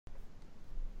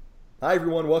Hi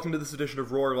everyone, welcome to this edition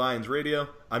of Roar Lions Radio.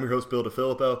 I'm your host Bill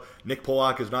DeFilippo. Nick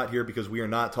Polak is not here because we are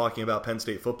not talking about Penn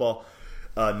State football.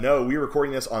 No, we're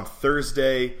recording this on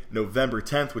Thursday, November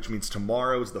 10th, which means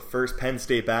tomorrow is the first Penn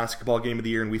State basketball game of the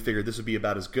year, and we figured this would be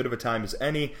about as good of a time as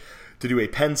any to do a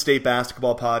Penn State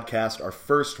basketball podcast, our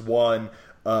first one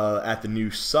at the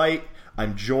new site.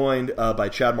 I'm joined by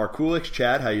Chad Markulich.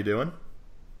 Chad, how you doing?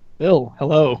 Bill,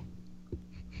 hello.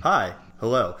 Hi.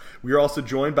 Hello. We are also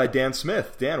joined by Dan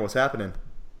Smith. Dan, what's happening?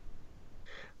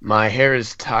 My hair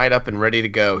is tied up and ready to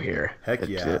go here. Heck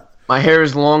yeah. My hair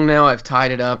is long now. I've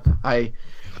tied it up. I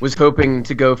was hoping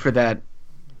to go for that,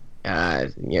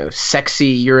 sexy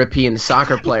European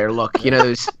soccer player look.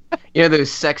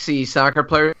 Those sexy soccer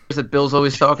players that Bill's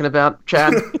always talking about,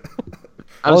 Chad?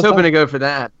 I was hoping to go for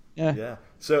that. Yeah.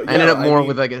 So I ended up more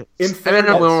with like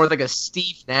a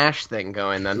Steve Nash thing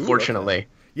going, unfortunately. Okay.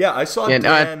 Yeah, I saw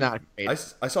Dan. I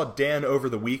saw Dan over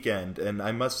the weekend, and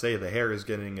I must say the hair is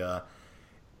getting.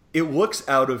 It looks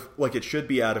it should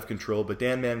be out of control, but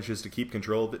Dan manages to keep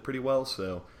control of it pretty well.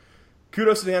 So,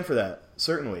 kudos to Dan for that.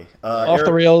 Certainly, off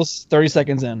the rails, 30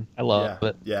 seconds in. I love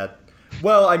it. Yeah.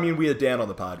 Well, I mean, we had Dan on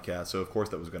the podcast, so of course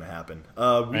that was going to happen.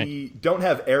 We don't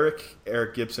have Eric.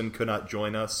 Eric Gibson could not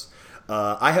join us.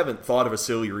 I haven't thought of a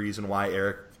silly reason why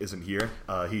Eric isn't here.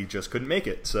 He just couldn't make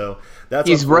it. So that's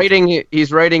he's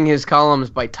writing his columns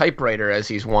by typewriter, as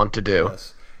he's wont to do.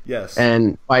 Yes.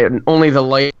 And by only the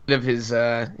light of his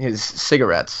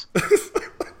cigarettes.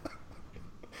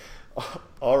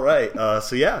 All right.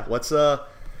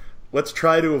 Let's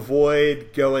try to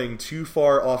avoid going too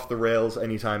far off the rails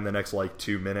anytime in the next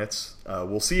 2 minutes.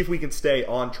 We'll see if we can stay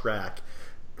on track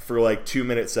for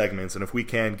 2-minute segments, and if we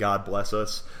can, God bless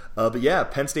us. But yeah,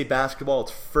 Penn State basketball,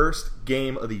 its first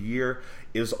game of the year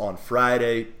is on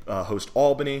Friday. Host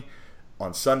Albany.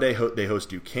 On Sunday, they host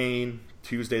Duquesne.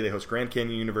 Tuesday, they host Grand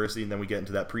Canyon University, and then we get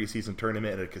into that preseason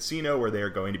tournament at a casino where they are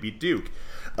going to beat Duke.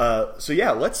 So yeah,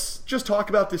 let's just talk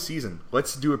about this season.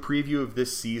 Let's do a preview of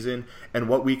this season and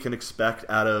what we can expect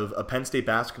out of a Penn State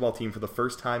basketball team for the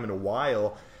first time in a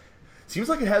while. Seems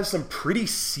like it has some pretty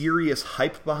serious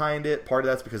hype behind it. Part of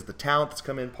that's because of the talent that's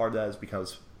come in. Part of that is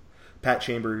because Pat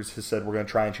Chambers has said we're going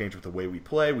to try and change with the way we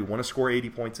play. We want to score 80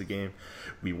 points a game.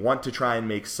 We want to try and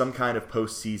make some kind of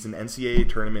postseason NCAA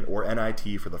tournament or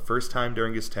NIT for the first time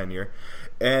during his tenure.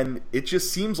 And it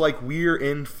just seems like we're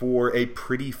in for a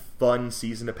pretty fun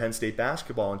season of Penn State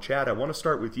basketball. And Chad, I want to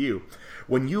start with you.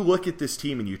 When you look at this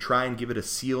team and you try and give it a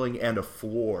ceiling and a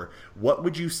floor, what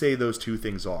would you say those two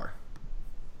things are?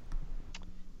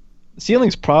 The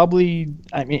ceiling's probably,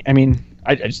 I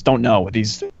just don't know.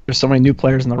 There's so many new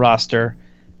players in the roster.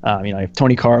 I have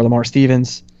Tony Carr, Lamar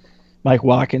Stevens, Mike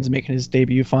Watkins making his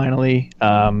debut finally.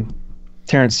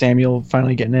 Terrence Samuel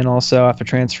finally getting in also after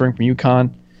transferring from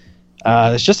UConn.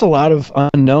 There's just a lot of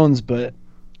unknowns, but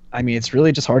it's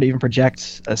really just hard to even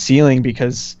project a ceiling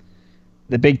because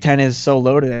the Big Ten is so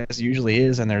loaded as it usually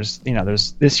is, and there's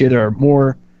this year there are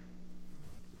more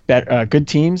good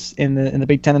teams in the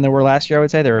Big Ten than there were last year. I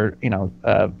would say there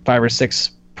are 5 or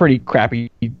 6 pretty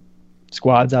crappy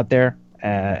squads out there,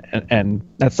 and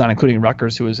that's not including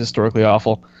Rutgers, who is historically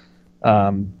awful.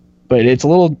 But it's a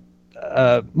little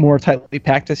more tightly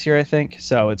packed this year, I think.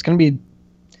 So it's not going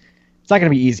to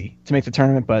be easy to make the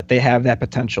tournament, but they have that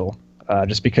potential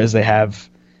just because they have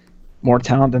more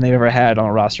talent than they've ever had on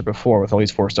a roster before with all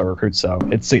these 4-star recruits. So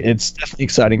it's definitely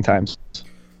exciting times.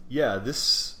 Yeah,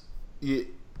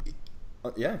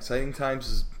 exciting times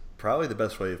is probably the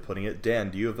best way of putting it.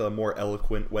 Dan, do you have a more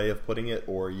eloquent way of putting it,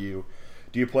 or do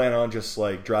you plan on just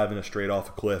driving us straight off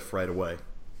a cliff right away?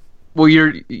 Well,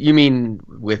 you mean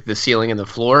with the ceiling and the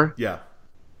floor? Yeah.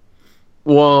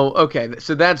 Well, okay,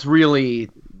 so that's really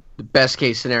the best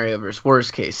case scenario versus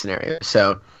worst case scenario.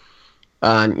 So,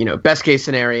 best case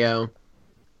scenario,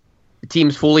 the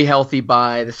team's fully healthy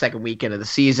by the second weekend of the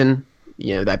season.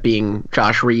 That being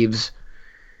Josh Reeves.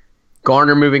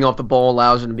 Garner moving off the ball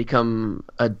allows him to become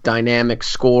a dynamic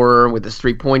scorer with his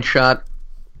 3-point shot,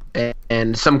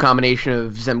 and some combination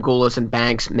of Zemgulis and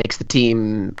Banks makes the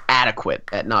team adequate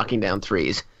at knocking down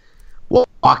threes.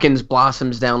 Watkins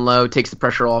blossoms down low, takes the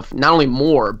pressure off not only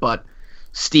Moore, but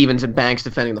Stevens and Banks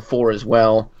defending the 4 as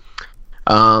well.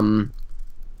 Carr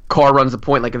runs the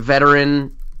point like a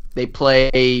veteran. They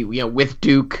play with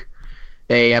Duke.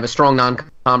 They have a strong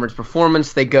non-conference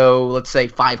performance. They go, let's say,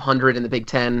 500 in the Big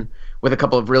Ten with a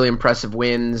couple of really impressive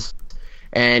wins,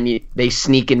 and they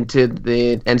sneak into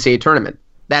the NCAA tournament.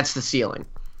 That's the ceiling.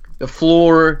 The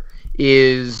floor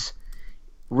is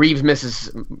Reeves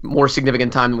misses more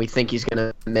significant time than we think he's going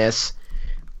to miss.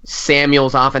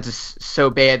 Samuel's offense is so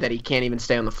bad that he can't even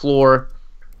stay on the floor.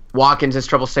 Watkins has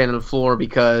trouble staying on the floor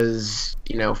because,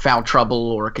 foul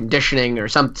trouble or conditioning or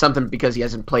something because he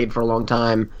hasn't played for a long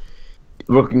time,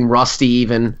 looking rusty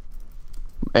even.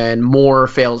 And Moore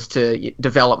fails to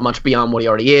develop much beyond what he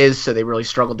already is, so they really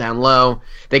struggle down low.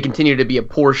 They continue to be a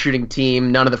poor shooting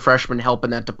team. None of the freshmen help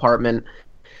in that department.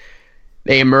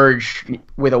 They emerge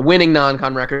with a winning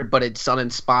non-con record, but it's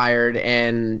uninspired,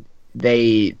 and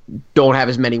they don't have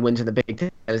as many wins in the Big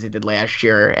Ten as they did last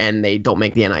year, and they don't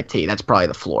make the NIT. That's probably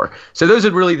the floor. So those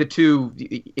are really the two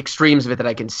extremes of it that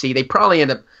I can see. They probably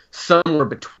end up somewhere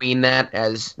between that,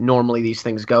 as normally these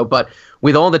things go. But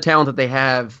with all the talent that they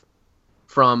have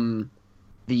from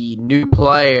the new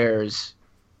players,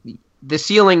 the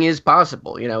ceiling is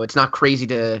possible. It's not crazy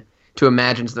to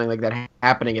imagine something like that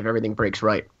happening if everything breaks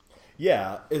right.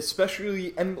 Yeah,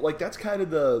 especially, and that's kind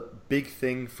of the big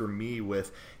thing for me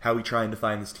with how we try and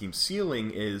define this team's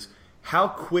ceiling is how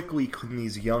quickly can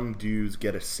these young dudes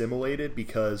get assimilated,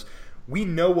 because we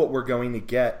know what we're going to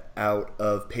get out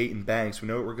of Peyton Banks. We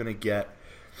know what we're going to get,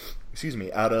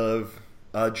 out of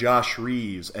Josh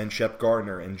Reeves and Shep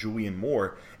Gardner and Julian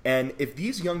Moore. And if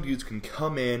these young dudes can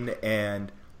come in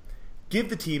and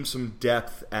give the team some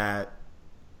depth at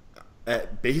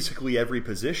basically every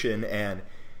position and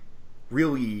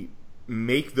really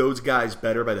make those guys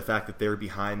better by the fact that they're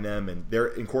behind them and they're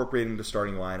incorporating the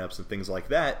starting lineups and things like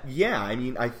that,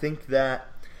 I think that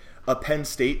a Penn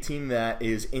State team that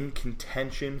is in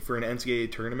contention for an NCAA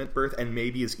tournament berth and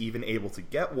maybe is even able to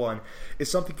get one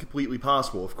is something completely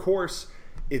possible. Of course,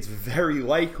 it's very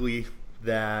likely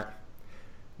that,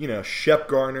 Shep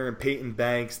Gardner and Peyton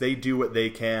Banks, they do what they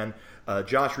can.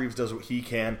 Josh Reeves does what he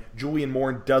can. Julian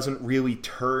Moore doesn't really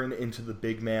turn into the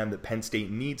big man that Penn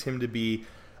State needs him to be.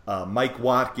 Mike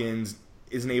Watkins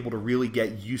isn't able to really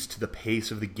get used to the pace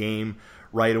of the game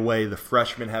right away. The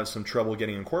freshmen have some trouble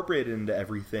getting incorporated into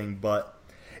everything, but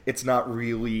it's not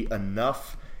really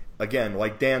enough. Again,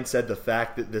 like Dan said, the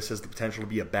fact that this has the potential to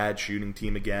be a bad shooting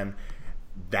team again,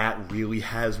 that really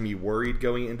has me worried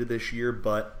going into this year.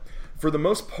 But for the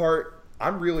most part,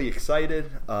 I'm really excited.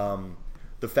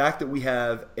 The fact that we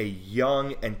have a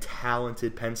young and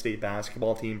talented Penn State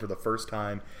basketball team for the first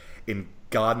time in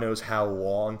God knows how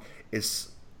long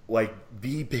is the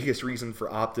biggest reason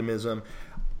for optimism.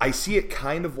 I see it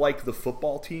kind of like the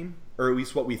football team, or at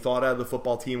least what we thought out of the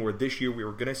football team, where this year we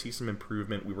were going to see some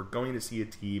improvement. We were going to see a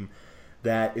team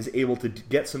that is able to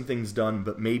get some things done,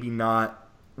 but maybe not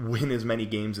win as many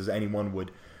games as anyone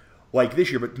would like this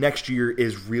year, but next year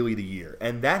is really the year.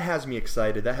 And that has me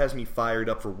excited. That has me fired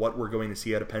up for what we're going to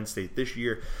see out of Penn State this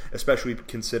year, especially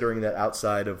considering that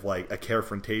outside of a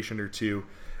confrontation or two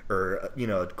or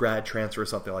a grad transfer or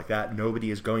something like that,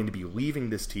 nobody is going to be leaving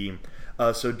this team.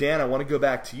 So Dan, I want to go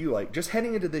back to you. Just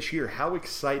heading into this year, how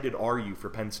excited are you for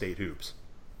Penn State hoops?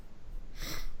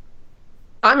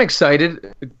 I'm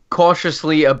excited,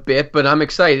 cautiously a bit, but I'm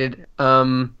excited.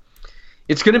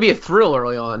 It's going to be a thrill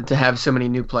early on to have so many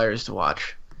new players to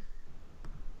watch.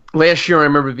 Last year, I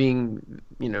remember being,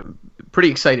 pretty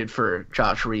excited for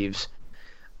Josh Reeves.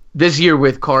 This year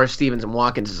with Carr, Stevens, and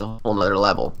Watkins is a whole nother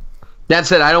level. That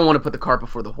said, I don't want to put the cart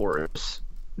before the horse.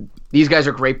 These guys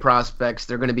are great prospects.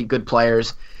 They're going to be good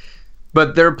players.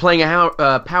 But they're playing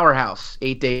a powerhouse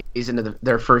 8 days into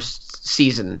their first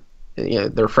season,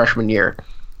 their freshman year.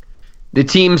 The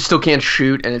team still can't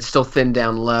shoot, and it's still thin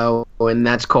down low, and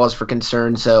that's cause for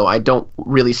concern. So I don't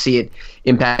really see it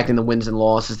impacting the wins and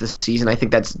losses this season. I think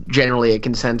that's generally a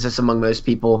consensus among most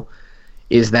people,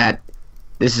 is that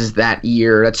this is that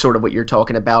year. That's sort of what you're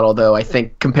talking about, although I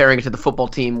think comparing it to the football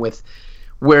team with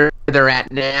where they're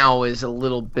at now is a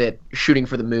little bit shooting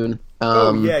for the moon.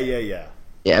 Yeah.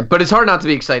 Yeah, but it's hard not to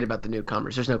be excited about the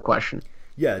newcomers. There's no question.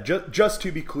 Yeah, just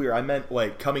to be clear, I meant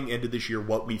coming into this year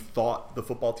what we thought the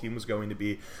football team was going to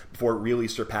be before it really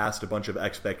surpassed a bunch of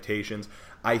expectations.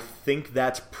 I think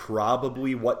that's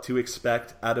probably what to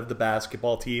expect out of the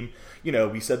basketball team.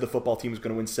 We said the football team was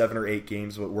going to win 7 or 8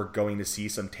 games, but we're going to see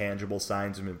some tangible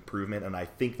signs of improvement, and I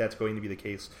think that's going to be the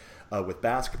case with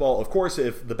basketball. Of course,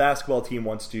 if the basketball team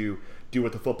wants to do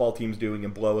what the football team's doing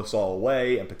and blow us all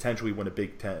away and potentially win a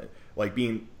Big Ten,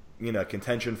 being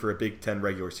contention for a Big Ten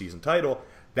regular season title,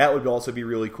 that would also be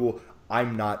really cool.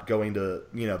 I'm not going to,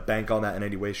 bank on that in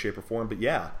any way, shape, or form. But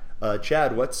yeah,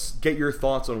 Chad, let's get your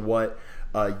thoughts on what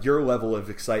your level of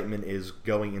excitement is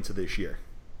going into this year.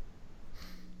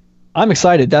 I'm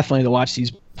excited, definitely, to watch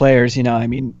these players.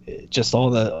 Just all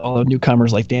the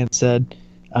newcomers, like Dan said.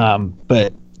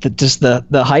 But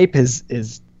the hype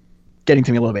is getting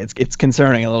to me a little bit. It's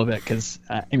concerning a little bit because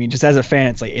just as a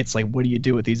fan, it's like what do you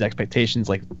do with these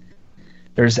expectations?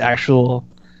 There's actual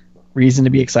reason to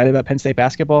be excited about Penn State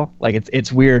basketball.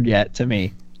 It's weird yet to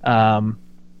me.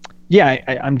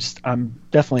 yeah, I'm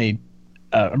definitely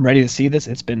I'm ready to see this.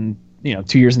 It's been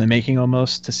 2 years in the making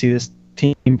almost to see this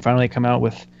team finally come out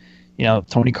with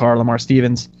Tony Carr, Lamar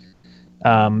Stevens,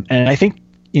 and I think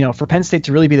for Penn State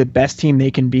to really be the best team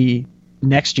they can be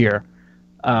next year,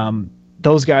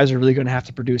 those guys are really going to have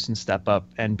to produce and step up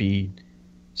and be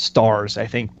stars, I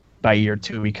think, by year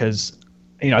 2, because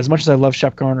as much as I love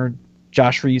Shep Garner,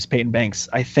 Josh Reeves, Peyton Banks,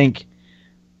 I think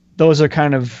those are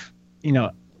kind of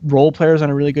role players on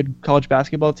a really good college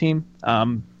basketball team.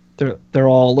 They're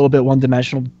all a little bit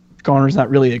one-dimensional. Garner's not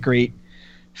really a great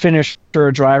finisher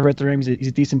or driver at the rim. He's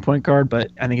a decent point guard, but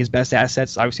I think his best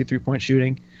asset's obviously three-point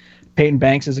shooting. Peyton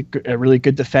Banks is a really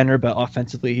good defender, but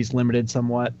offensively he's limited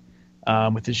somewhat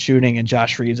with his shooting. And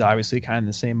Josh Reeves, obviously kind of in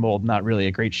the same mold, not really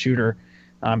a great shooter.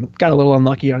 Got a little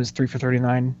unlucky on his 3 for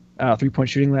 39 3-point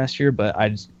shooting last year, but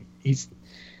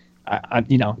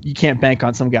you can't bank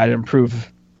on some guy to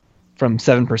improve from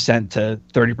 7% to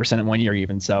 30% in 1 year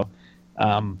even. So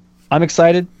I'm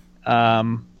excited.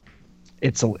 I'm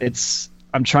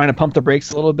trying to pump the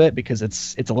brakes a little bit because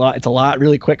it's a lot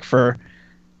really quick for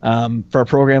a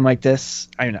program like this.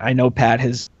 I know Pat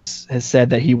has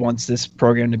said that he wants this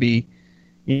program to be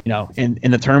in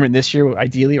the tournament this year,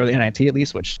 ideally, or the NIT at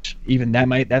least, which even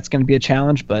that's going to be a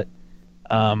challenge. But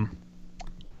I'm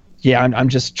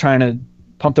just trying to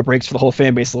pump the brakes for the whole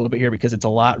fan base a little bit here because it's a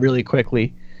lot really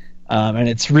quickly, and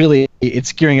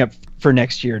it's gearing up for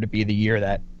next year to be the year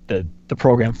that the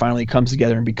program finally comes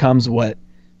together and becomes what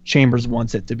Chambers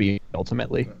wants it to be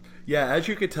ultimately. Yeah, as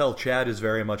you could tell, Chad is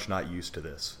very much not used to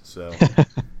this. So,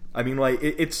 I mean, like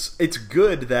it's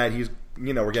good that he's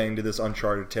we're getting to this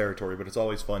uncharted territory, but it's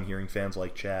always fun hearing fans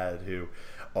like Chad who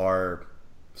are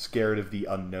scared of the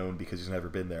unknown because he's never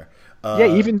been there.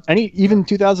 Even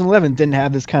 2011 didn't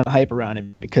have this kind of hype around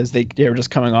it because they were just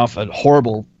coming off a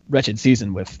horrible, wretched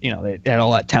season with they had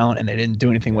all that talent and they didn't do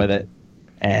anything with it,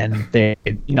 and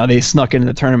they snuck into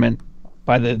the tournament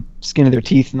by the skin of their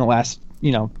teeth in the last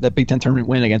that Big Ten tournament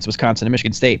win against Wisconsin and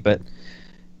Michigan State, but.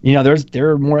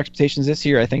 There are more expectations this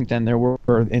year, I think, than there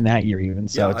were in that year even.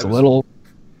 So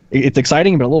it's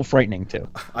exciting, but a little frightening too.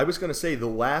 I was going to say the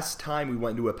last time we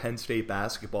went into a Penn State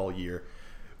basketball year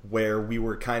where we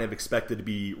were kind of expected to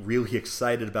be really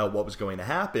excited about what was going to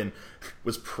happen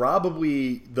was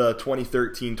probably the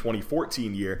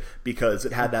 2013-2014 year because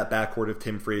it had that backcourt of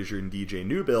Tim Frazier and DJ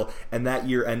Newbill, and that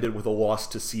year ended with a loss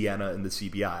to Siena in the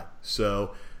CBI.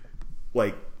 So,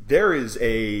 there is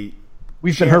a...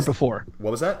 We've been hurt before.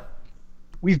 What was that?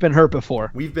 We've been hurt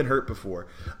before.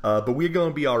 But we're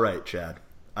going to be all right, Chad.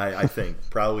 I think.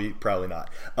 Probably not.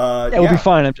 We'll be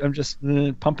fine. I'm just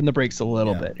pumping the brakes a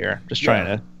little bit here. Just trying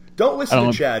to... Don't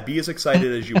listen to Chad. Be as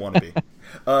excited as you want to be.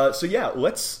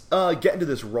 Let's get into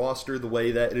this roster the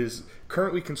way that it is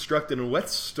currently constructed. And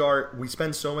let's start... We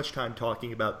spend so much time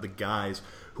talking about the guys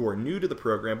who are new to the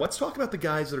program. Let's talk about the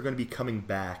guys that are going to be coming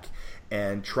back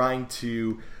and trying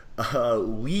to...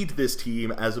 lead this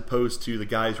team as opposed to the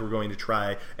guys who are going to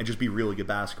try and just be really good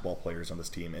basketball players on this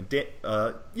team. And Dan,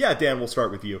 we'll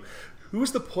start with you. Who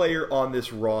is the player on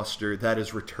this roster that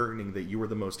is returning that you were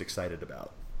the most excited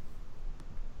about?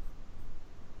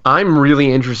 I'm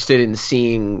really interested in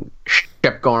seeing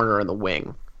Shep Garner in the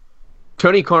wing.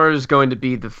 Tony Carr is going to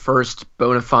be the first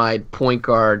bona fide point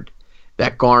guard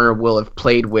that Garner will have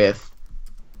played with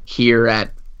here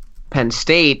at Penn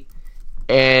State,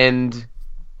 and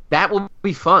that will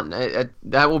be fun.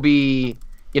 That will be,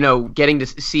 getting to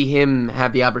see him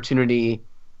have the opportunity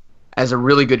as a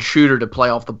really good shooter to play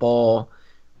off the ball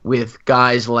with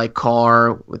guys like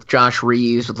Carr, with Josh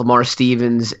Reeves, with Lamar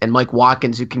Stevens, and Mike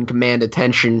Watkins, who can command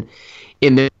attention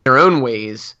in their own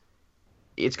ways.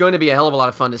 It's going to be a hell of a lot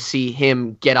of fun to see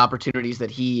him get opportunities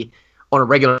that he, on a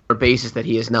regular basis, that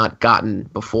he has not gotten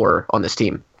before on this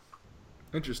team.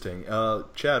 Interesting.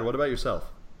 Chad, what about yourself?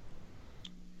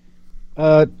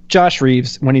 Josh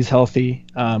Reeves, when he's healthy,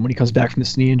 when he comes back from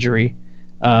this knee injury,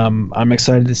 I'm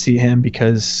excited to see him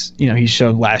because he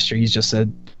showed last year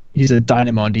he's a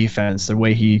dynamo on defense. The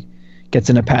way he gets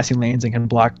into passing lanes and can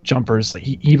block jumpers,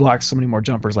 he blocked so many more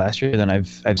jumpers last year than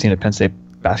I've seen a Penn State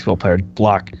basketball player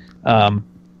block.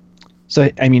 So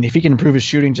I mean, if he can improve his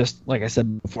shooting, just like I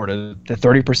said before, to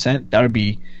 30%, that would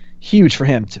be huge for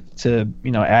him to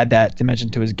add that dimension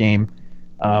to his game.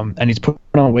 And he's put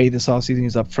on weight this offseason.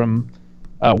 He's up from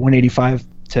 185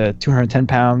 to 210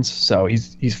 pounds, so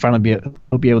he's finally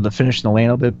he'll be able to finish in the lane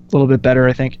a little bit better,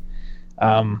 I think.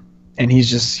 And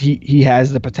he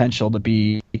has the potential to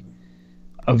be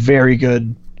a very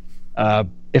good,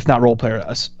 if not role player,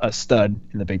 a stud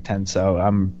in the Big Ten. So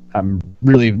I'm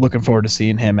really looking forward to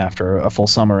seeing him after a full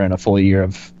summer and a full year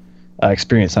of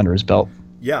experience under his belt.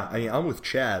 Yeah, I mean, I'm with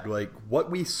Chad. Like,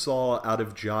 what we saw out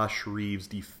of Josh Reeves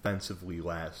defensively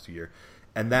last year,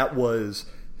 and that was,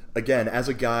 again, as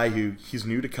a guy he's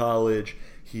new to college,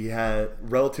 he had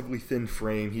relatively thin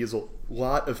frame, he has a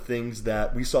lot of things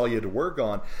that we saw he had to work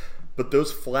on, but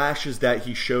those flashes that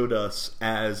he showed us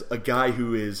as a guy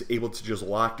who is able to just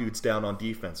lock dudes down on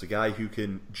defense, a guy who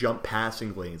can jump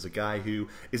passing lanes, a guy who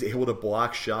is able to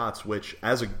block shots, which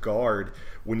as a guard,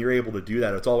 when you're able to do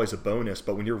that, it's always a bonus,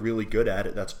 but when you're really good at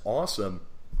it, that's awesome.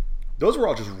 Those were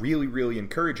all just really, really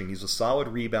encouraging. He's a solid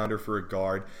rebounder for a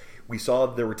guard. We saw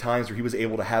there were times where he was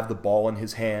able to have the ball in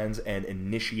his hands and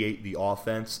initiate the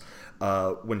offense.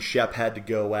 When Shep had to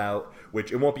go out,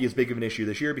 which it won't be as big of an issue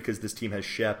this year because this team has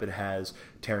Shep, it has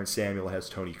Terrence Samuel, it has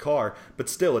Tony Carr, but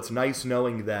still, it's nice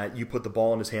knowing that you put the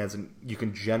ball in his hands and you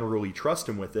can generally trust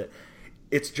him with it.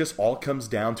 It's just all comes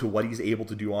down to what he's able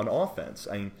to do on offense.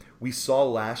 I mean, we saw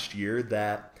last year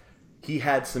that he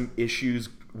had some issues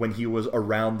when he was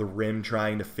around the rim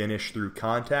trying to finish through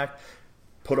contact,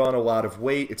 put on a lot of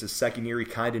weight. It's a second year. He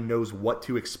kind of knows what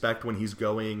to expect when he's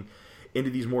going into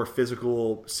these more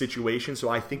physical situations, so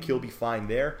I think he'll be fine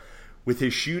there. With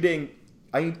his shooting,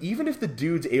 I mean, even if the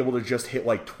dude's able to just hit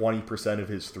like 20% of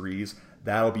his threes,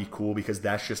 that'll be cool because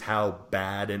that's just how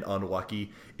bad and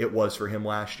unlucky it was for him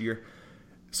last year.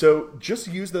 So just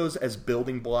use those as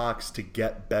building blocks to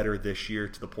get better this year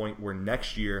to the point where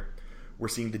next year we're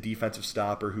seeing the defensive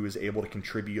stopper who is able to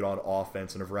contribute on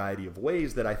offense in a variety of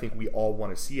ways that I think we all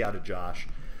want to see out of Josh.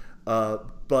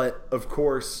 But, of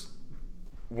course,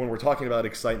 when we're talking about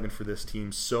excitement for this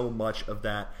team, so much of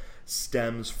that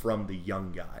stems from the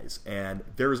young guys. And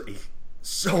there's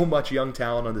so much young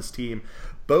talent on this team,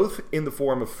 both in the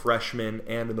form of freshmen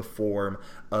and in the form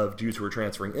of dudes who are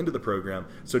transferring into the program.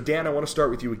 So, Dan, I want to start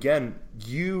with you again.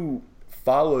 You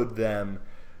followed them,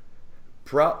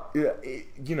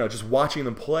 just watching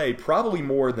them play, definitely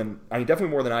more than I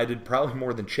did, probably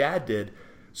more than Chad did.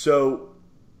 So,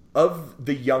 of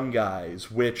the young guys,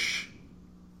 which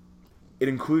it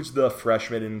includes the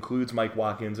freshmen, it includes Mike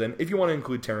Watkins, and if you want to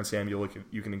include Terrence Samuel,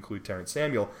 you can include Terrence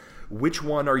Samuel. Which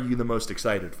one are you the most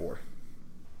excited for?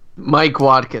 Mike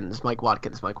Watkins.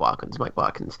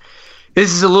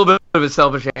 This is a little bit of a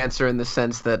selfish answer in the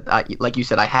sense that, like you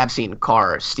said, I have seen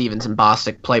Carr, Stevens, and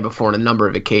Bostic play before on a number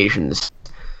of occasions.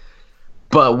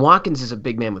 But Watkins is a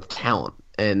big man with talent,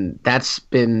 and that's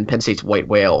been Penn State's white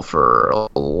whale for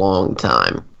a long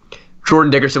time.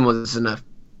 Jordan Dickerson was an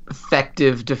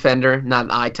effective defender, not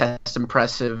an eye test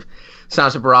impressive.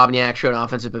 Sasa Barabniak showed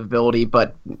offensive ability,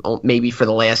 but maybe for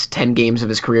the last 10 games of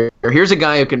his career. Here's a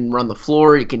guy who can run the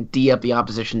floor, he can D up the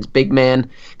opposition's big man,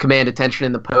 command attention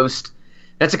in the post.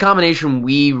 That's a combination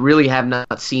we really have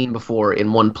not seen before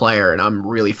in one player, and I'm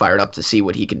really fired up to see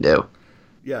what he can do.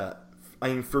 Yeah, I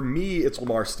mean, for me, it's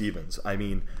Lamar Stevens. I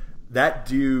mean, that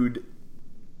dude,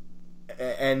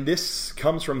 and this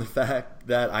comes from the fact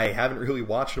that I haven't really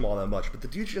watched him all that much, but the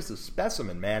dude's just a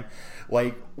specimen, man.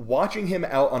 Like, watching him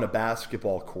out on a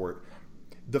basketball court,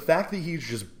 the fact that he's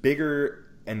just bigger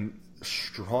and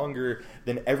stronger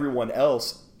than everyone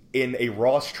else in a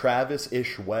Ross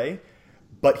Travis-ish way,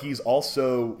 but he's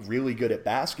also really good at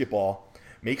basketball,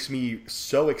 makes me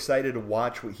so excited to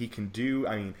watch what he can do.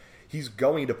 I mean, he's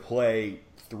going to play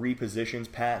three positions.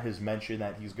 Pat has mentioned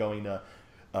that he's going to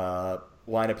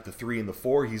line up at the 3 and the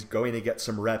 4. He's going to get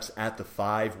some reps at the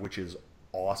 5, which is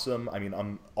awesome. I mean,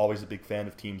 I'm always a big fan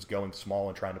of teams going small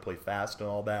and trying to play fast and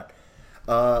all that.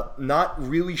 Not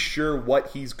really sure what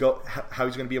how he's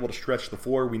going to be able to stretch the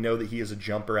floor. We know that he is a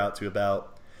jumper out to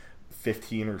about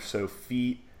 15 or so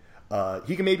feet.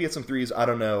 He can maybe hit some threes. I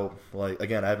don't know. Like,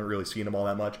 again, I haven't really seen him all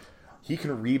that much. He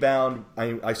can rebound.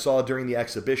 I saw during the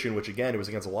exhibition, which again, it was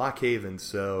against Lock Haven,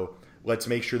 so let's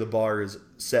make sure the bar is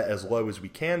set as low as we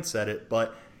can set it.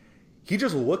 But he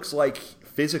just looks like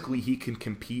physically he can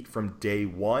compete from day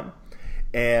one.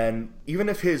 And even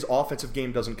if his offensive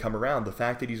game doesn't come around, the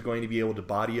fact that he's going to be able to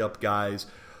body up guys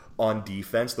on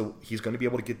defense, he's going to be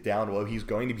able to get down low, he's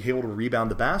going to be able to rebound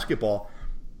the basketball,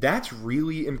 that's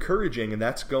really encouraging, and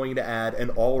that's going to add an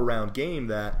all-around game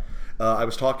that I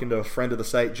was talking to a friend of the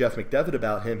site, Jeff McDevitt,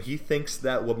 about him. He thinks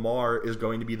that Lamar is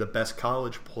going to be the best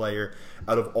college player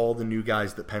out of all the new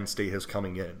guys that Penn State has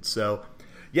coming in. So,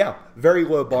 yeah, very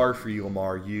low bar for you,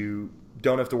 Lamar. You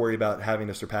don't have to worry about having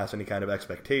to surpass any kind of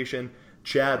expectation.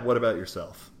 Chad, what about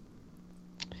yourself?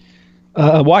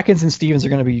 Watkins and Stevens are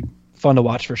going to be fun to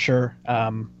watch for sure.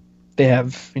 They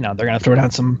have, they're going to throw down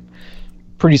some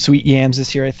pretty sweet yams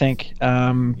this year, I think.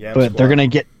 But they're going to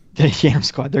get the Yam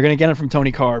Squad. They're going to get it from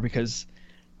Tony Carr because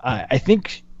I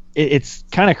think it's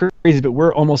kind of crazy, but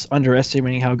we're almost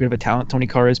underestimating how good of a talent Tony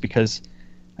Carr is because,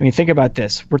 I mean, think about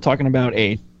this. We're talking about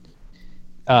a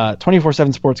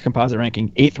 24/7 Sports composite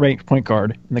ranking, 8th ranked point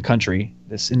guard in the country.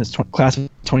 In this class of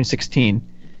 2016,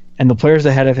 and the players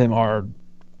ahead of him are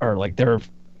like they're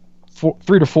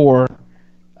 3 to 4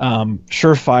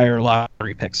 surefire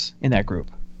lottery picks in that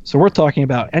group. So we're talking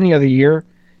about any other year,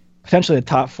 potentially a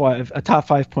top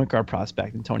five point guard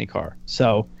prospect in Tony Carr.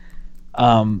 So,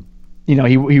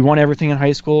 he won everything in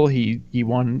high school. He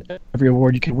won every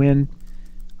award you could win,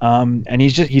 and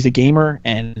he's a gamer,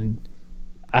 and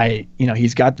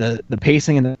he's got the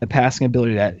pacing and the passing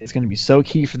ability that is going to be so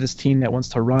key for this team that wants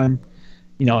to run,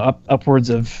 upwards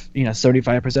of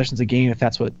 75 possessions a game if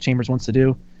that's what Chambers wants to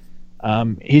do.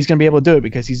 He's going to be able to do it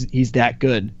because he's that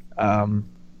good,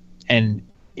 and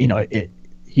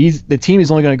the team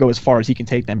is only going to go as far as he can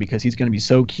take them because he's going to be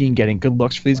so keen getting good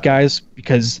looks for these guys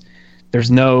because there's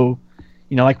no,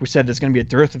 like we said, there's going to be a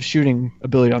dearth of shooting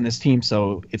ability on this team,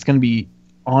 so it's going to be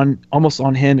almost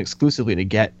on him exclusively to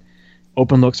get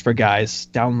open looks for guys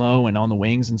down low and on the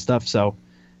wings and stuff. So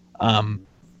I'm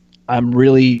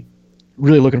really,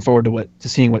 really looking forward to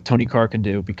seeing what Tony Carr can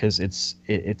do because it's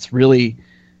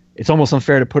almost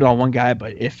unfair to put it on one guy,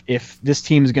 but if this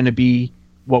team is going to be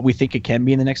what we think it can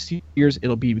be in the next few years,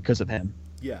 it'll be because of him.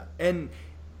 Yeah, and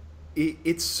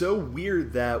it's so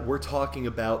weird that we're talking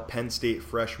about Penn State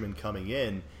freshmen coming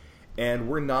in, and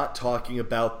we're not talking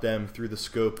about them through the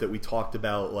scope that we talked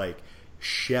about, like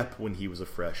Shep when he was a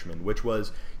freshman, which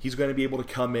was he's going to be able to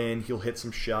come in, he'll hit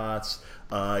some shots.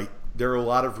 There are a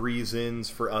lot of reasons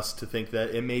for us to think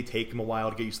that it may take him a while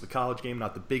to get used to the college game,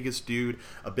 not the biggest dude,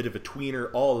 a bit of a tweener,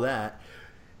 all that.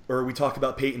 Or we talk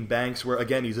about Peyton Banks, where,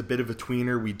 again, he's a bit of a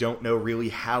tweener. We don't know really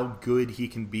how good he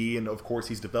can be, and, of course,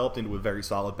 he's developed into a very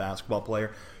solid basketball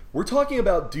player. We're talking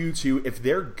about dudes who, if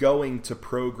they're going to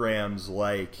programs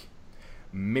like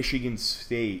Michigan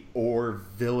State or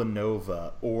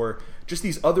Villanova or just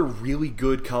these other really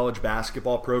good college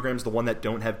basketball programs, the one that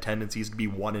don't have tendencies to be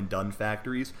one-and-done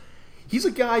factories, he's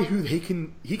a guy who he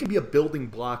can be a building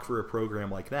block for a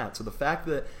program like that. So the fact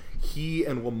that he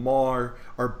and Lamar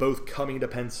are both coming to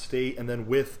Penn State, and then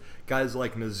with guys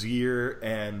like Nazir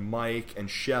and Mike and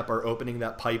Shep are opening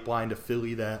that pipeline to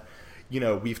Philly that,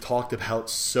 we've talked about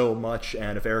so much,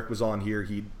 and if Eric was on here,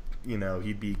 he'd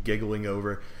be giggling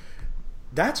over.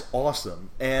 That's awesome.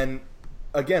 And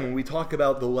again, when we talk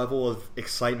about the level of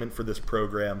excitement for this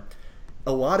program,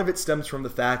 a lot of it stems from the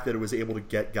fact that it was able to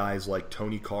get guys like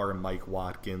Tony Carr and Mike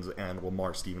Watkins and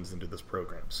Lamar Stevens into this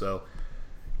program. So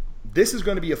this is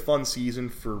going to be a fun season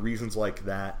for reasons like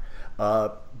that.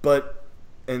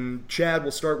 And Chad,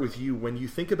 we'll start with you. When you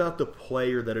think about the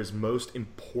player that is most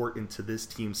important to this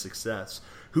team's success,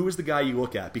 who is the guy you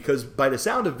look at? Because by the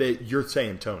sound of it, you're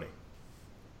saying Tony.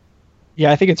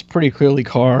 Yeah, I think it's pretty clearly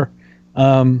Carr.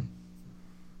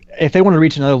 If they want to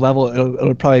reach another level, it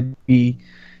would probably be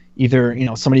either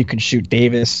somebody who can shoot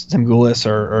Davis, Zemgulis,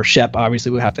 or Shep.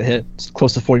 Obviously, would have to hit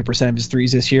close to 40% of his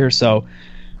threes this year. So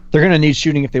they're going to need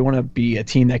shooting if they want to be a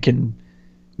team that can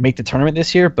make the tournament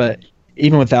this year. But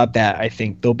even without that, I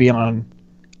think they'll be on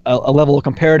a level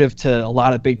comparative to a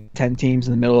lot of Big Ten teams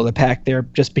in the middle of the pack there,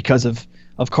 just because of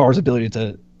Carr's ability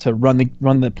to run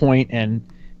the point and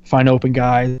find open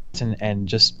guys and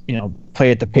just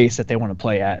play at the pace that they want to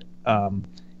play at.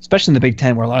 Especially in the Big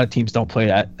Ten, where a lot of teams don't play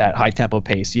at that high tempo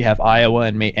pace. You have Iowa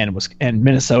and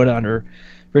Minnesota under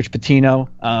Rich Pitino.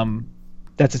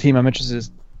 That's a team I'm interested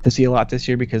to see a lot this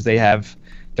year because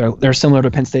they're similar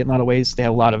to Penn State in a lot of ways. They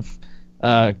have a lot of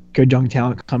good young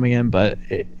talent coming in, but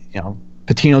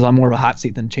Pitino's on more of a hot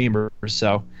seat than Chambers,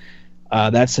 so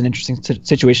that's an interesting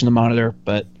situation to monitor.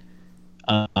 But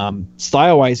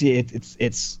style-wise,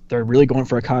 they're really going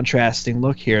for a contrasting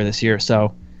look here this year.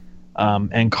 So.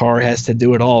 And Carr has to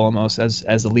do it all almost as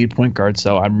the lead point guard.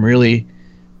 So I'm really,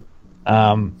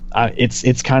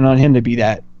 it's kind of on him to be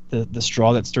the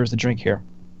straw that stirs the drink here.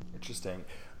 Interesting.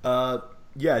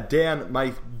 Yeah, Dan,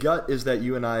 my gut is that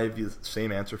you and I have the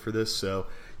same answer for this, so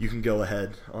you can go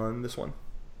ahead on this one.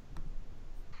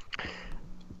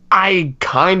 I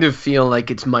kind of feel like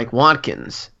it's Mike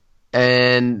Watkins,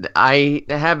 and I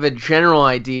have a general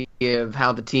idea of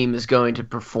how the team is going to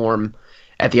perform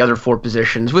at the other four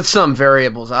positions, with some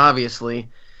variables, obviously.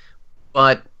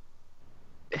 But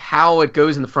how it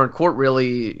goes in the front court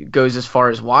really goes as far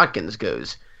as Watkins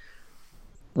goes.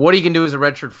 What he can do as a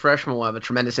redshirt freshman will have a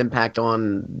tremendous impact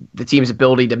on the team's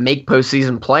ability to make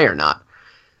postseason play or not.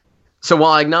 So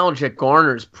while I acknowledge that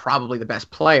Garner's probably the best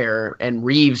player and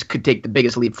Reeves could take the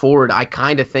biggest leap forward, I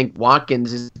kind of think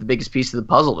Watkins is the biggest piece of the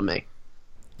puzzle to me.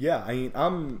 Yeah, I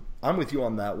mean, I'm with you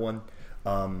on that one.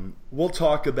 We'll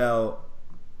talk about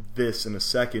this in a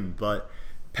second, but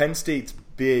Penn State's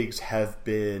bigs have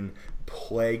been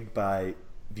plagued by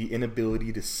the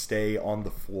inability to stay on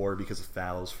the floor because of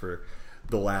fouls for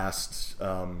the last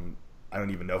I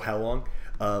don't even know how long.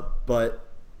 But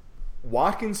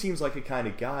Watkins seems like a kind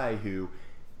of guy who,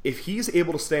 if he's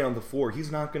able to stay on the floor,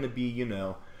 he's not going to be,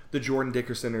 the Jordan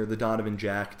Dickerson or the Donovan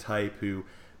Jack type who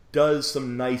does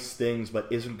some nice things but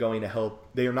isn't going to help.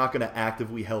 They are not going to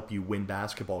actively help you win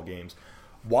basketball games.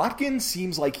 Watkins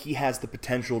seems like he has the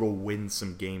potential to win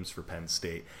some games for Penn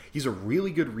State. He's a really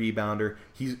good rebounder.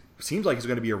 He seems like he's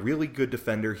going to be a really good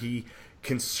defender. He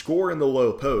can score in the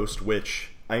low post, which,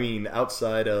 I mean,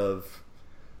 outside of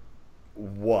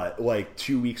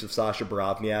 2 weeks of Sasha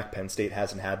Borovniak, Penn State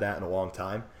hasn't had that in a long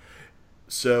time.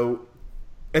 So,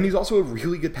 and he's also a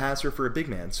really good passer for a big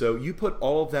man. So you put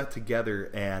all of that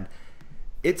together, and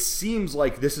it seems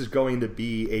like this is going to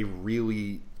be a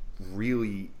really,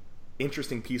 really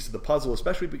interesting piece of the puzzle,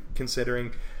 especially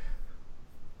considering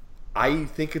I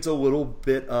think it's a little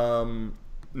bit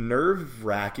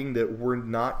nerve-wracking that we're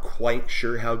not quite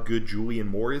sure how good Julian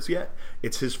Moore is yet.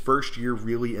 It's his first year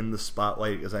really in the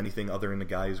spotlight as anything other than a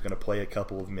guy who's going to play a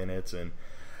couple of minutes and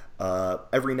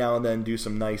every now and then do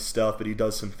some nice stuff, but he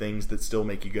does some things that still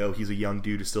make you go, he's a young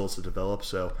dude who still has to develop.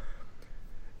 So,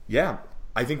 yeah,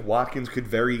 I think Watkins could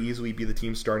very easily be the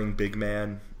team's starting big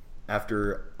man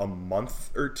after a month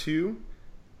or two.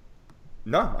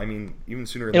 No, I mean, even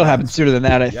sooner than It'll that. happen sooner than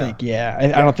that, I think, yeah.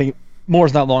 I don't think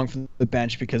Moore's not long for the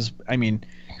bench because, I mean,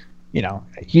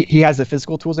 he has the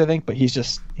physical tools, I think, but he's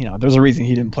just, there's a reason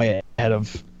he didn't play ahead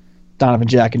of Donovan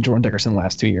Jack and Jordan Dickerson the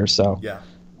last 2 years. So, yeah.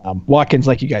 Watkins,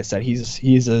 like you guys said,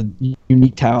 he's a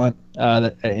unique talent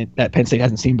that Penn State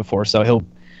hasn't seen before. So he'll,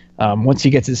 once he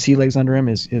gets his sea legs under him,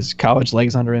 his college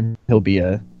legs under him, he'll be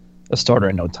a starter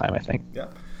in no time, I think.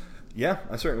 Yeah,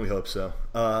 I certainly hope so.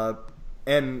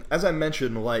 And as I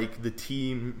mentioned, the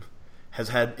team has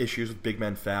had issues with big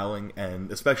men fouling,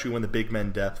 and especially when the big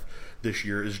men depth this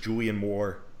year is Julian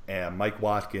Moore and Mike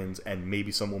Watkins and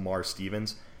maybe some Lamar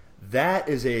Stevens. That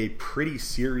is a pretty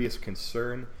serious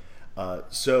concern.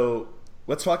 So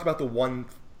let's talk about the one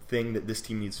thing that this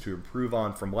team needs to improve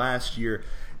on from last year,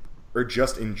 or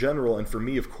just in general. And for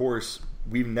me, of course,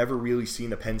 we've never really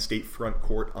seen a Penn State front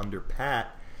court under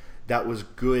Pat that was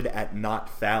good at not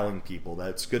fouling people,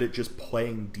 that's good at just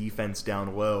playing defense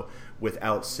down low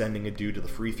without sending a dude to the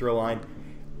free throw line.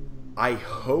 I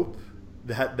hope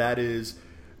that is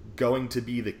going to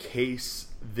be the case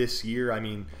this year. I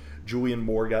mean, Julian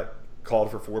Moore got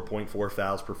called for 4.4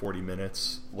 fouls per 40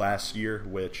 minutes last year,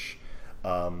 which,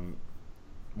 while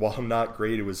not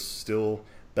great, it was still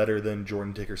better than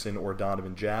Jordan Dickerson or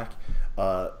Donovan Jack.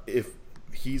 If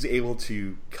he's able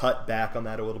to cut back on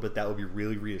that a little bit, that would be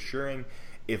really reassuring.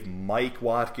 If Mike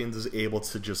Watkins is able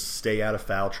to just stay out of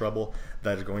foul trouble,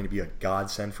 that is going to be a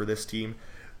godsend for this team.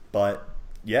 But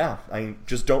yeah, I mean,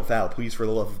 just don't foul. Please, for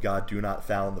the love of God, do not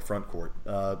foul in the front court.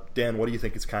 Dan, what do you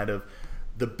think is kind of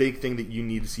the big thing that you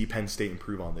need to see Penn State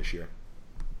improve on this year?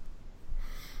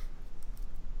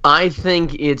 I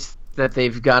think it's that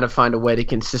they've got to find a way to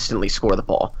consistently score the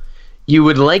ball. You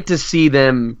would like to see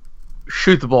them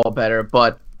shoot the ball better,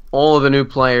 but all of the new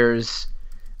players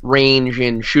range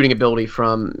in shooting ability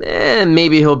from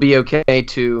maybe he'll be okay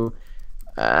to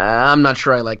I'm not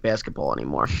sure I like basketball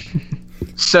anymore.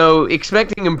 So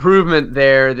expecting improvement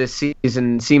there this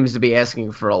season seems to be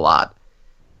asking for a lot,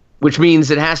 which means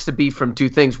it has to be from two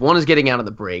things. One is getting out of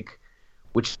the break,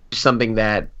 which is something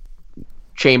that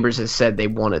Chambers has said they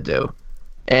want to do,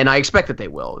 and I expect that they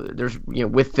will. There's,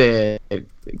 with the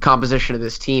composition of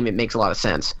this team, it makes a lot of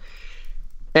sense.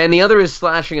 And the other is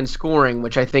slashing and scoring,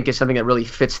 which I think is something that really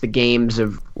fits the games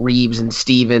of Reeves and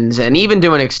Stevens, and even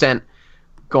to an extent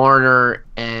Garner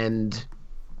and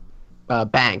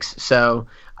Banks. So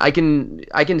I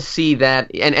can see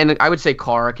that, and I would say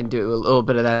Carr can do a little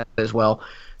bit of that as well.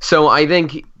 So I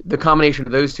think the combination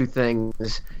of those two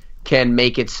things can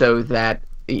make it so that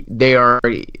they are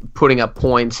putting up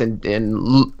points and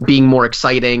being more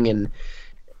exciting and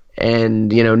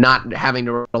not having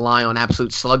to rely on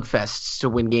absolute slugfests to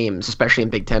win games, especially in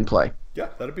Big Ten play. Yeah,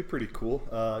 that'd be pretty cool.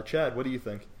 Chad, what do you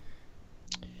think?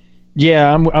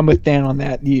 Yeah, I'm with Dan on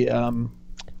that.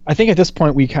 I think at this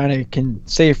point we kind of can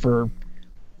say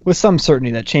with some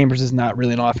certainty that Chambers is not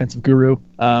really an offensive guru.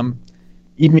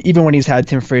 Even when he's had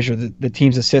Tim Frazier, the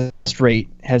team's assist rate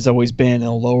has always been in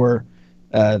a lower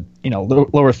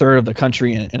third of the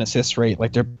country in assist rate.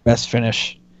 Like their best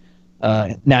finish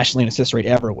nationally in assist rate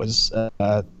ever was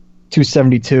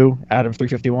 272 out of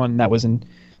 351. That was in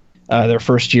their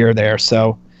first year there.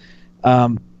 So,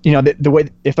 the way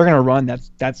if they're going to run, that's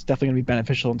definitely going to be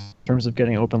beneficial in terms of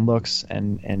getting open looks,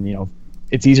 and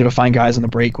it's easier to find guys on the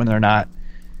break when they're not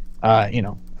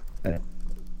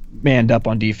manned up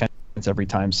on defense. every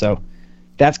time. So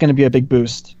that's going to be a big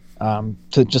boost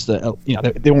to just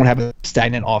they won't have a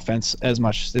stagnant offense as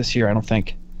much this year, I don't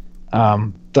think.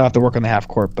 They'll have to work on the half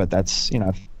court, but that's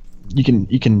you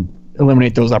can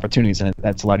eliminate those opportunities, and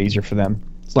that's a lot easier for them.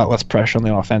 It's a lot less pressure on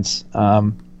the offense.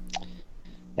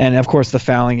 And of course, the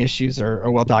fouling issues are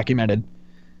well documented.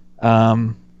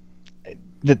 The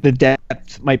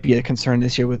depth might be a concern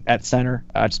this year at center.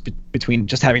 Between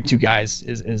just having two guys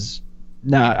is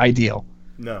not ideal.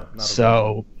 No, not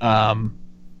so.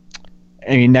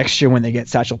 Next year when they get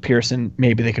Satchel Pearson,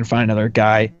 maybe they can find another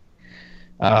guy.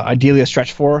 Ideally, a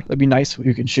stretch four would be nice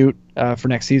who can shoot for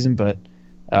next season. But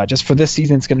just for this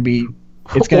season, it's going to be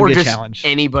a challenge.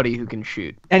 Anybody who can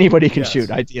shoot. Anybody can shoot.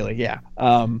 Ideally, yeah.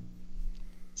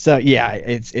 So yeah,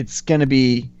 it's going to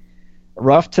be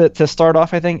rough to start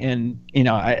off, I think, and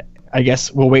I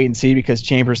guess we'll wait and see because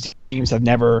Chambers teams have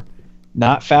never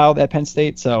not fouled at Penn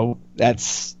State, so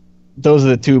those are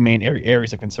the two main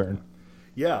areas of concern.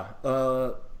 Yeah.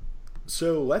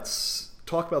 So let's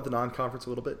talk about the non-conference a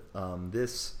little bit.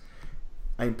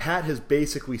 Pat has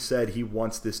basically said he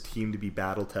wants this team to be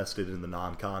battle tested in the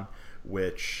non-con,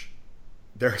 which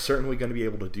they're certainly going to be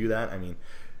able to do that. I mean,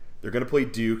 they're going to play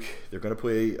Duke. They're going to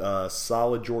play a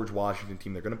solid George Washington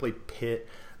team. They're going to play Pitt.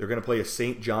 They're going to play a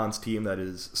St. John's team that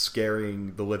is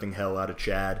scaring the living hell out of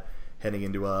Chad heading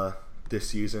into this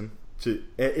season.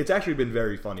 It's actually been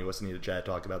very funny listening to Chad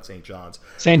talk about St. John's.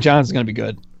 St. John's is going to be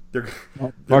good. They're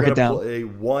going to play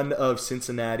one of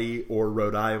Cincinnati or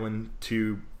Rhode Island,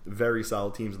 two very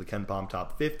solid teams in the Ken Pom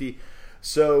Top 50.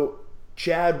 So,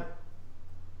 Chad,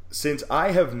 since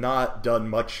I have not done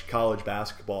much college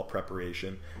basketball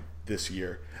preparation this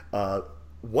year,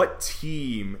 what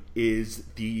team is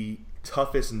the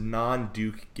toughest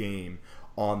non-Duke game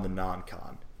on the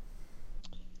non-con?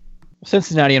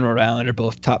 Cincinnati and Rhode Island are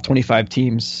both top 25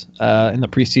 teams in the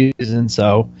preseason,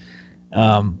 so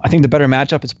I think the better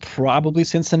matchup is probably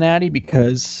Cincinnati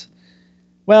because,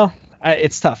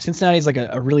 it's tough. Cincinnati is like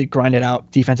a really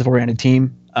grinded-out, defensive-oriented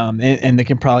team, and they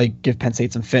can probably give Penn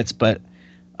State some fits, but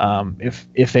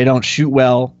if they don't shoot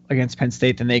well against Penn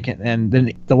State, then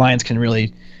then the Lions can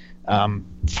really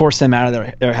force them out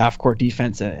of their half-court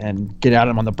defense and get at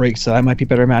them on the break. So that might be a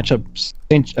better matchup.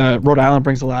 Rhode Island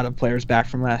brings a lot of players back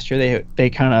from last year.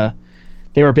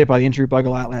 They were bit by the injury bug a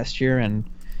lot last year and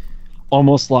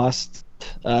almost lost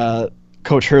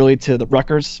Coach Hurley to the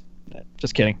Rutgers.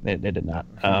 Just kidding, they did not.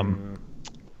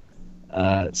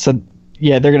 So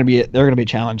yeah, they're going to be a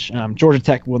challenge. Georgia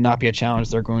Tech will not be a challenge.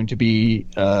 They're going to be,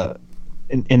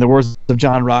 in the words of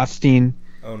John Rothstein,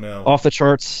 oh no, off the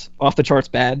charts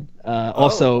bad.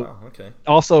 Also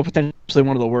potentially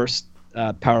one of the worst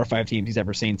Power 5 teams he's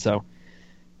ever seen. So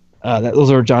those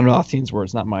are John Rothstein's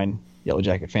words, not mine. Yellow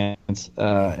Jacket fans.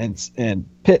 And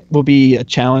Pitt will be a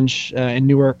challenge in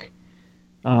Newark.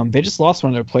 They just lost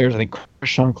one of their players. I think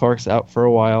Sean Clark's out for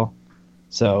a while.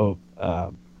 So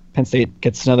Penn State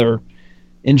gets another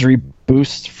injury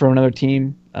boost from another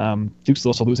team. Duke's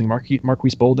also losing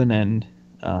Marquise Bolden and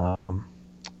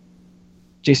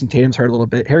Jason Tatum's hurt a little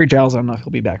bit. Harry Giles, I don't know if he'll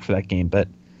be back for that game,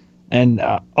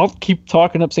 I'll keep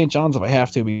talking up St. John's if I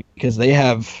have to because they're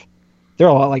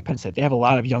a lot like Penn State. They have a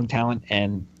lot of young talent,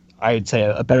 and I would say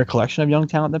a better collection of young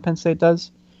talent than Penn State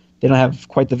does. They don't have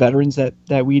quite the veterans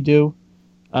that we do.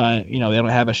 They don't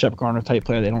have a Shep Garner type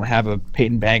player. They don't have a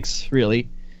Peyton Banks really.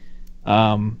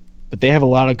 But they have a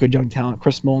lot of good young talent.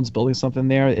 Chris Mullen's building something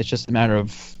there. It's just a matter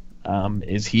of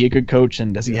is he a good coach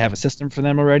and does he have a system for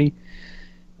them already?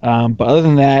 But other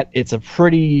than that, it's a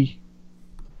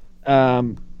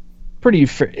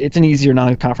it's an easier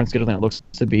non-conference schedule than it looks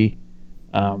to be.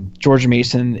 George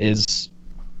Mason is,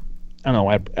 I don't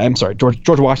know. I'm sorry.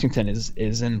 George Washington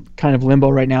is in kind of limbo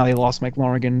right now. They lost Mike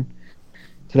Lorigan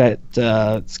to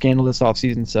that scandal this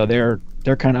offseason, so they're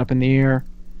kind of up in the air.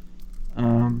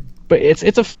 But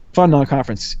it's a fun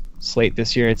non-conference slate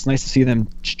this year. It's nice to see them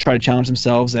try to challenge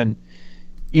themselves, and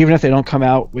even if they don't come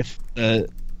out with an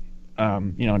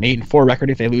 8-4 record,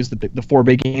 if they lose the 4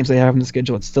 big games they have in the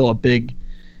schedule, it's still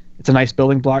it's a nice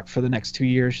building block for the next 2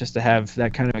 years just to have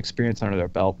that kind of experience under their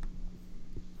belt.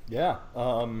 Yeah.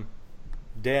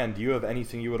 Dan, do you have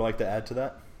anything you would like to add to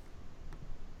that?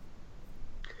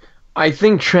 I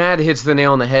think Chad hits the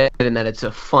nail on the head in that it's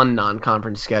a fun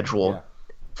non-conference schedule. Yeah.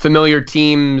 Familiar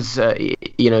teams,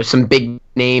 some big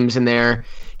names in there,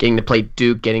 getting to play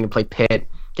Duke, getting to play Pitt,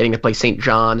 getting to play St.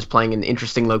 John's, playing in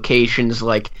interesting locations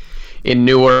like in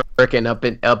Newark and up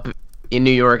in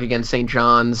New York against St.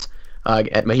 John's,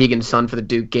 at Mohegan Sun for the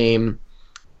Duke game.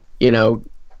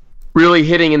 Really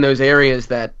hitting in those areas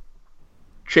that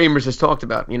Chambers has talked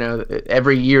about.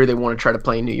 Every year they want to try to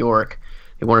play in New York.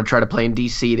 They want to try to play in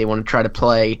D.C. They want to try to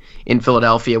play in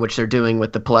Philadelphia, which they're doing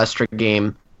with the Palestra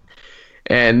game.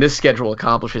 And this schedule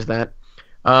accomplishes that.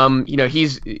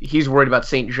 He's worried about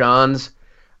St. John's.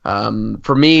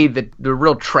 For me, the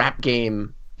real trap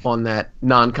game on that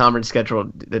non-conference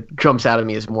schedule that jumps out at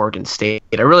me is Morgan State.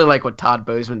 I really like what Todd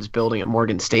Bozeman's building at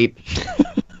Morgan State.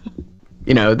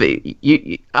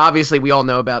 Obviously we all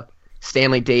know about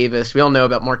Stanley Davis. We all know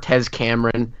about Martez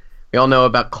Cameron. We all know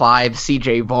about Clive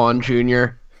C.J. Vaughn Jr.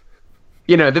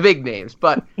 The big names.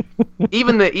 But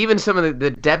even some of the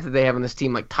depth that they have on this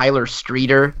team, like Tyler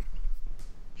Streeter,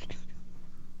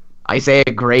 Isaiah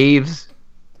Graves,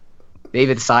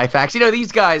 David Syfax.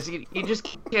 These guys, you just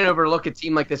can't overlook a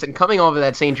team like this. And coming off of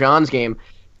that St. John's game,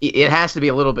 it has to be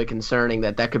a little bit concerning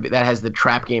that has the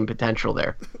trap game potential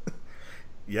there.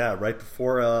 Yeah, right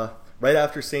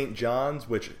after St. John's,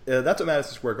 which that's at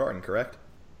Madison Square Garden, correct?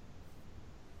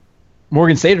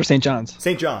 Morgan State or St. John's?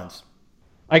 St. John's.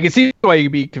 I can see why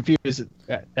you'd be confused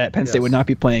at Penn State would not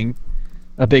be playing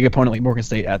a big opponent like Morgan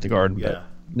State at the Garden. Yeah.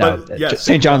 But no,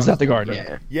 St. John's at the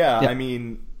Garden. Yeah. I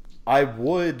mean, I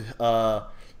would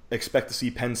expect to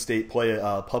see Penn State play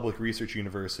a public research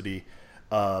university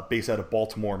based out of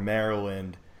Baltimore,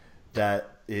 Maryland.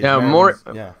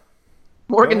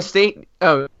 Morgan State.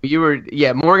 Oh,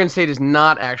 Morgan State is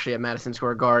not actually at Madison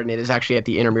Square Garden. It is actually at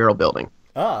the Intramural Building.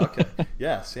 Ah, okay.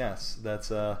 yes. That's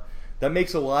that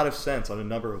makes a lot of sense on a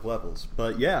number of levels.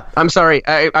 But yeah, I'm sorry.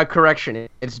 A correction.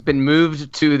 It's been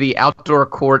moved to the outdoor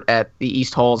court at the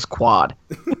East Halls Quad.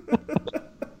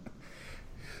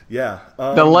 Yeah.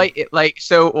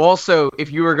 So also,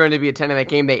 if you were going to be attending that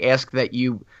game, they ask that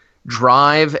you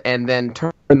drive and then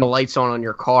turn the lights on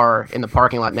your car in the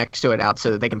parking lot next to it out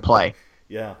so that they can play.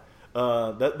 Yeah.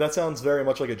 That sounds very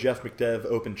much like a Jeff McDev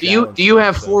open challenge. Do you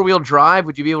have four-wheel drive?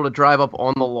 Would you be able to drive up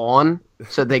on the lawn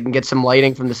so they can get some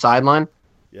lighting from the sideline?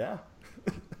 Yeah.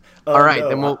 All right, no,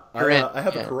 then we'll. I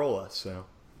have a Corolla, so.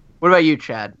 What about you,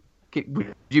 Chad?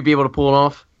 Would you be able to pull it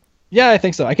off? Yeah, I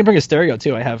think so. I can bring a stereo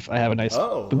too. I have a nice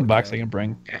boombox I can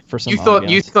bring for some.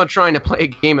 You thought trying to play a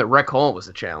game at Rec Hall was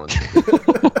a challenge.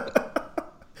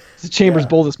 It's the Chambers'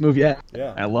 boldest move yet.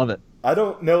 Yeah, I love it. I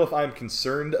don't know if I'm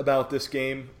concerned about this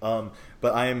game,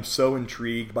 but I am so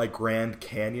intrigued by Grand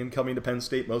Canyon coming to Penn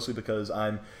State, mostly because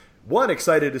I'm,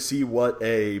 excited to see what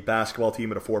a basketball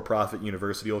team at a for-profit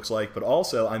university looks like, but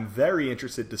also I'm very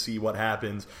interested to see what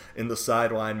happens in the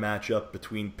sideline matchup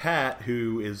between Pat,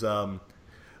 who is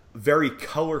very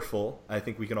colorful, I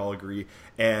think we can all agree,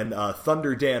 and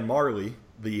Thunder Dan Marley,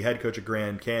 the head coach of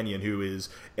Grand Canyon, who is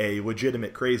a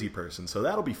legitimate crazy person. So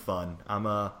that'll be fun.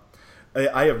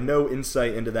 I have no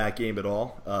insight into that game at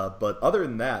all, but other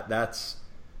than that,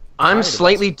 I'm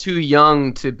slightly too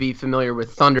young to be familiar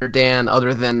with Thunder Dan,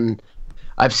 other than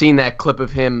I've seen that clip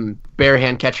of him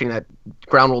barehand catching that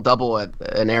ground rule double at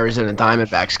an Arizona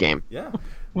Diamondbacks game. Yeah,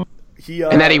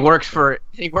 and that he works for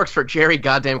Jerry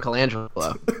goddamn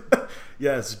Colangelo.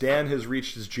 Yes, Dan has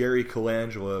reached his Jerry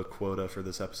Colangelo quota for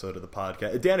this episode of the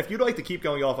podcast. Dan, if you'd like to keep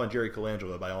going off on Jerry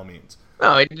Colangelo, by all means.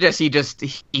 No,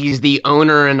 he's the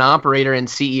owner and operator and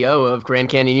CEO of Grand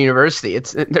Canyon University.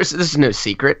 This is no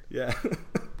secret. Yeah.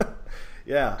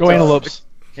 Yeah. Go Antelopes.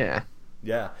 Yeah.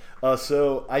 Yeah.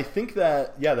 So I think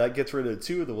that gets rid of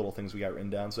two of the little things we got written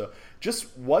down. So just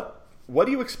what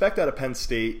do you expect out of Penn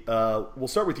State? We'll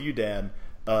start with you, Dan.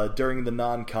 During the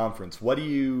non-conference, what do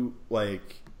you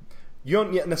like? You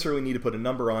don't yet necessarily need to put a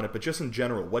number on it, but just in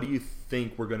general, what do you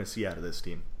think we're going to see out of this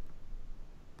team?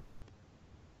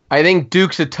 I think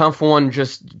Duke's a tough one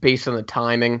just based on the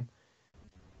timing.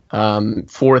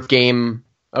 Fourth game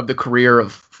of the career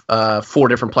of four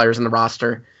different players in the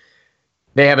roster.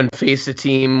 They haven't faced a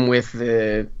team with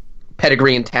the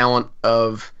pedigree and talent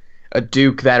of a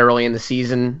Duke that early in the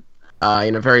season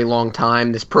in a very long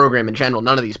time. This program in general,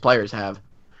 none of these players have.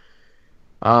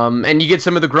 And you get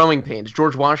some of the growing pains.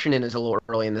 George Washington is a little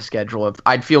early in the schedule.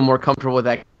 I'd feel more comfortable with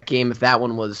that game if that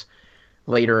one was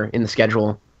later in the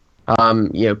schedule.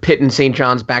 Pitt and St.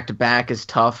 John's back-to-back is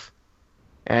tough.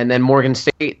 And then Morgan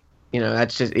State,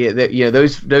 that's just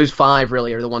those five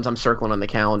really are the ones I'm circling on the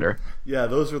calendar. Yeah,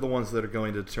 those are the ones that are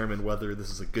going to determine whether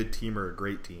this is a good team or a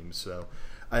great team. So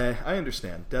I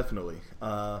understand, definitely.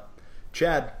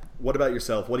 Chad, what about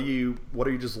yourself? What are you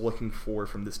just looking for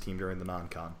from this team during the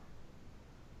non-con?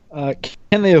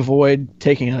 Can they avoid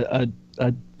taking a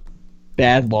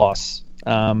bad loss?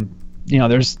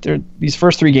 These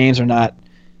first three games are not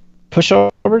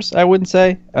pushovers, I wouldn't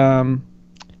say.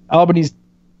 Albany's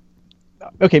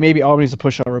okay, maybe Albany's a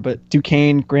pushover, but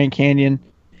Duquesne, Grand Canyon.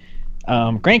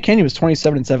 Grand Canyon was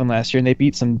 27-7 last year, and they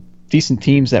beat some decent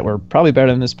teams that were probably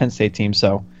better than this Penn State team.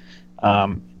 So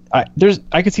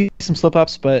I could see some slip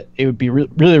ups, but it would be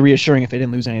really reassuring if they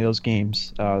didn't lose any of those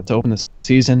games to open the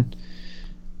season.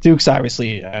 Duke's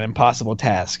obviously an impossible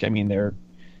task. I mean,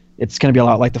 it's going to be a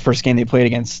lot like the first game they played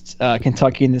against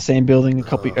Kentucky in the same building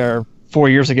 4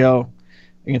 years ago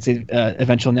against the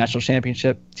eventual national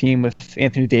championship team with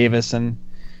Anthony Davis and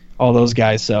all those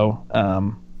guys. So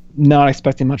not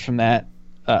expecting much from that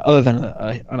other than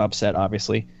an upset,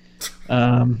 obviously.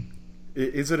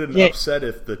 Is it an upset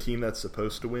if the team that's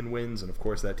supposed to win wins, and of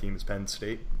course that team is Penn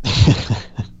State?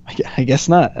 I guess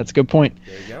not. That's a good point.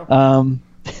 There you go.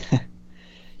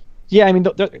 Yeah, I mean,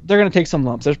 they're going to take some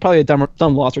lumps. There's probably a dumb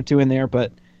loss or two in there,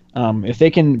 but if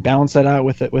they can balance that out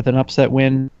with an upset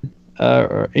win,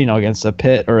 or against a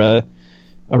Pitt or a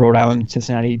Rhode Island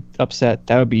Cincinnati upset,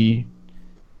 that would be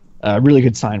a really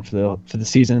good sign for the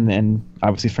season and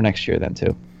obviously for next year then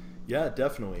too. Yeah,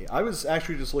 definitely. I was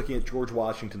actually just looking at George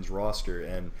Washington's roster,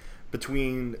 and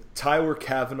between Tyler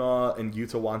Kavanaugh and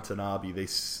Yuta Watanabe,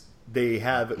 they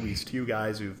have at least two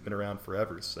guys who've been around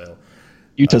forever. So.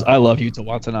 I love Yuta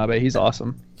Watanabe. He's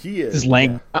awesome. He is. This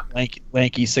lanky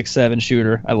 6'7"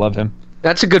 shooter. I love him.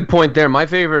 That's a good point there. My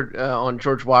favorite on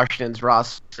George Washington's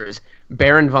roster is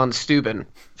Baron von Steuben.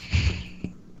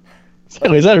 Is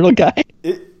that a real guy?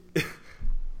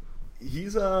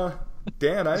 He's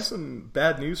Dan, I have some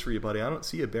bad news for you, buddy. I don't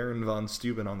see a Baron von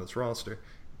Steuben on this roster.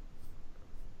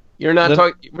 You're not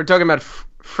talking. We're talking about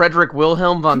Frederick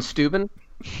Wilhelm von Steuben.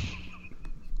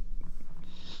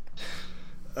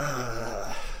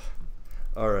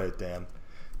 All right, Dan.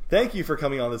 Thank you for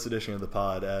coming on this edition of the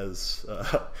pod. As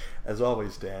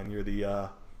always, Dan, you're the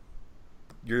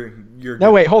you're.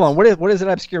 No, wait, hold on. What is an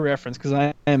obscure reference? Because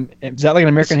is that like an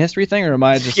American history thing, or am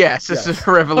I just? Yes, this is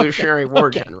a Revolutionary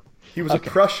War general. He was a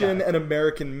Prussian and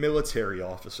American military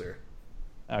officer.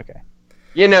 Okay.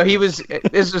 He was.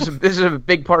 This is a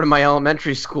big part of my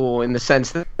elementary school in the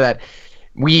sense that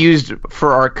we used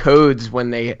for our codes for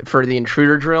the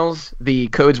intruder drills. The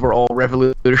codes were all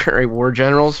Revolutionary War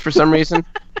generals for some reason.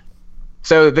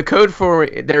 So the code for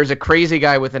there's a crazy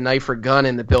guy with a knife or gun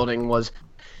in the building was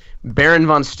Baron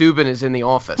von Steuben is in the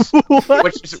office,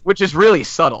 which is really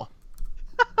subtle.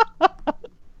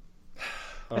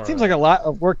 It seems like a lot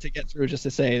of work to get through just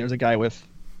to say there's a guy with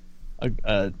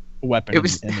a weapon in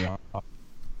the office.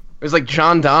 It was like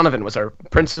John Donovan was our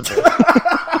principal.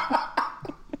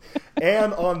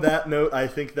 And on that note, I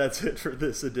think that's it for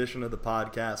this edition of the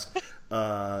podcast.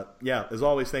 As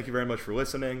always, thank you very much for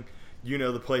listening. You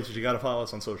know the places. You got to follow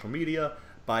us on social media,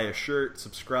 buy a shirt,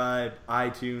 subscribe,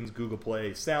 iTunes, Google Play,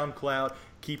 SoundCloud.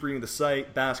 Keep reading the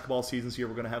site. Basketball season's here.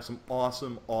 We're going to have some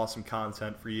awesome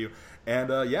content for you. And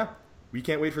we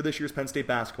can't wait for this year's Penn State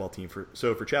basketball team.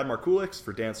 So for Chad Markulix,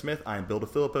 for Dan Smith, I am Bill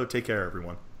DeFilippo. Take care,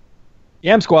 everyone.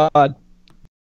 Yam Squad.